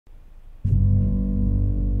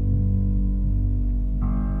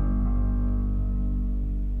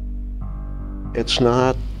It's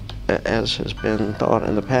not, as has been thought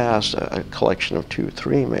in the past, a collection of 2 or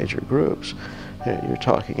 3 major groups. You're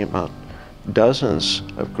talking about dozens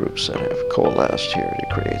of groups that have coalesced here to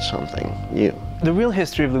create something new. The real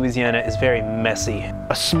history of Louisiana is very messy.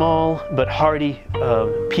 A small but hardy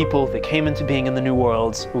people that came into being in the New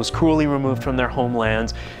Worlds, was cruelly removed from their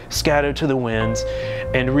homelands, scattered to the winds,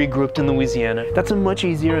 and regrouped in Louisiana. That's a much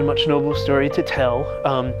easier and much nobler story to tell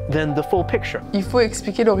than the full picture. Il faut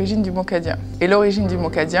expliquer l'origine du mot cadien. Et l'origine du mot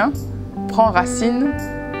cadien prend racine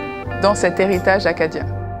dans cet héritage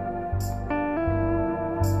acadien.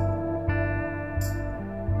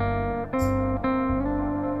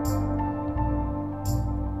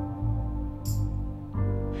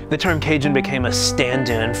 The term Cajun became a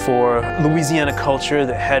stand-in for Louisiana culture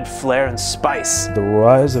that had flair and spice. The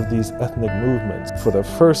rise of these ethnic movements. For the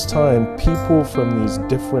first time, people from these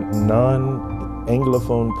different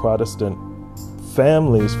non-Anglophone Protestant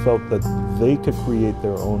families felt that they could create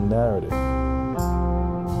their own narrative.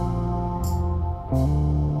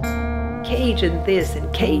 Cajun this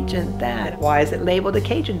and Cajun that. Why is it labeled a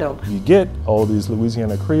Cajun dome? You get all these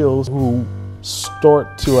Louisiana Creoles who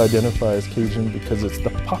start to identify as Cajun because it's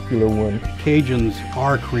the popular one. Cajuns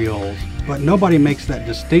are Creoles, but nobody makes that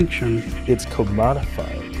distinction. It's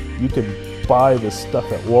commodified. You could buy this stuff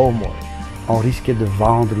at Walmart. On risquait de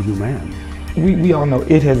vendre nous-mêmes. We all know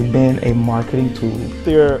it has been a marketing tool.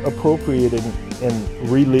 They're appropriating and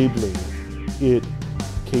relabeling it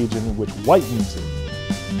Cajun, which whitens it.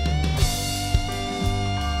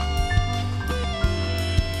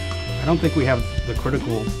 I don't think we have the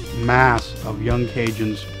critical mass of young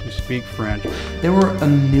Cajuns who speak French. There were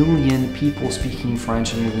 1 million people speaking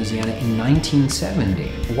French in Louisiana in 1970.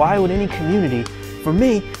 Why would any community, for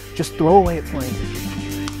me, just throw away its language?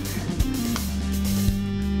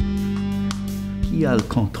 Qui a le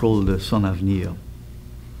contrôle de son avenir?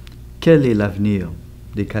 Quel est l'avenir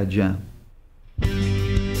des Cajuns?